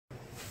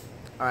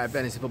All right,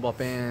 fantasy football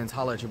fans,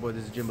 holla at your boy.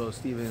 This is Jimbo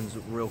Stevens.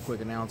 Real quick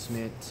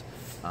announcement.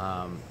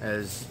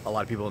 As a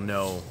lot of people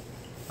know,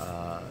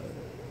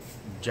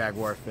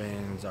 Jaguar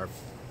fans are,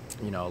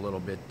 a little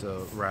bit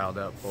riled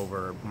up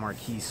over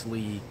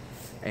Marqise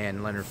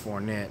and Leonard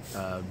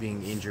Fournette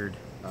being injured.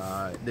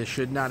 This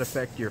should not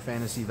affect your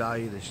fantasy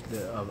value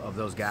of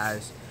those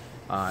guys.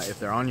 If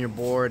they're on your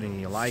board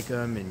and you like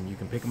them and you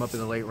can pick them up in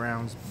the late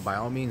rounds, by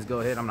all means, go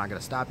ahead. I'm not going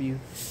to stop you,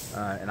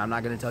 and I'm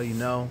not going to tell you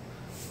no.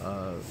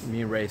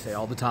 Me and Ray say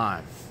all the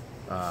time,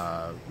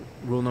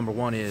 rule number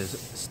one is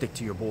stick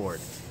to your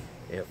board.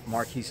 If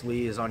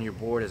Marqise is on your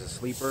board as a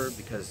sleeper,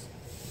 because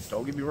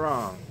don't get me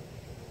wrong,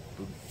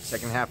 the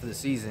second half of the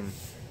season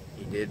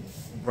he did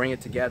bring it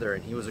together,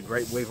 and he was a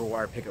great waiver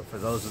wire pickup for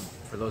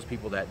those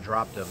people that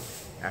dropped him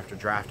after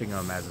drafting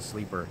him as a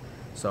sleeper.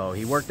 So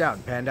he worked out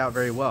and panned out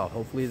very well.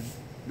 Hopefully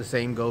the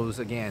same goes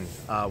again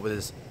with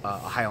his a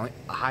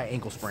high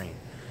ankle sprain.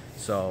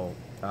 So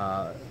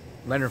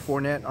Leonard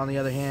Fournette, on the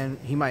other hand,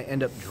 he might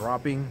end up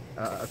dropping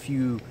a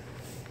few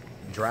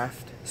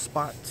draft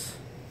spots.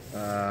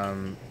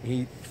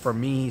 For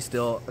me, he's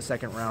still a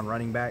second-round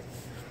running back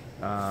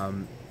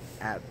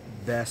at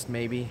best,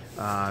 maybe.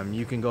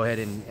 You can go ahead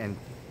and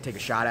take a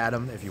shot at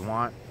him if you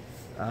want,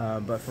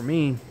 but for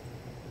me,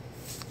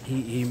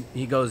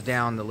 he goes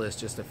down the list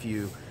just a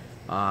few.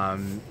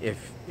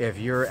 If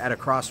you're at a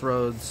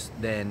crossroads,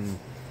 then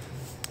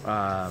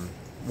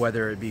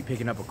whether it be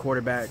picking up a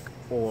quarterback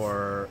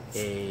or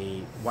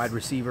a wide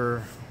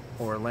receiver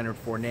or Leonard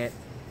Fournette,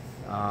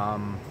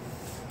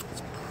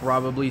 it's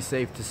probably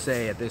safe to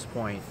say at this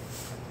point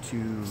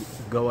to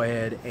go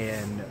ahead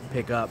and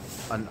pick up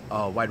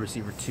a wide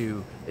receiver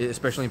 2,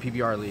 especially in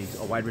PPR leagues,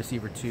 a wide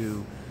receiver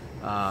 2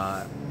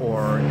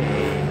 or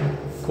a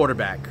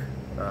quarterback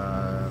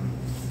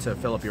to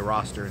fill up your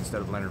roster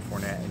instead of Leonard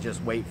Fournette, and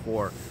just wait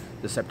for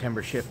the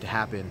September shift to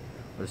happen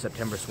or the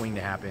September swing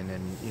to happen,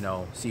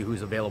 and see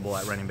who's available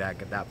at running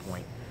back at that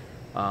point.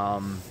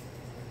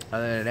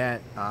 Other than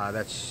that,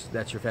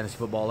 that's your fantasy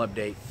football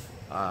update.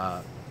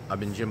 I've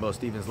been Jimbo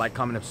Stevens. Like,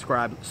 comment, and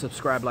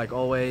subscribe like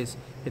always.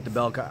 Hit the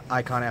bell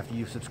icon after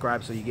you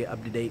subscribe so you get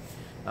up-to-date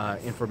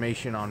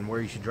information on where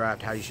you should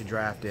draft, how you should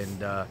draft,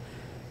 and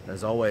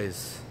as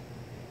always,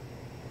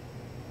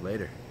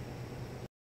 later.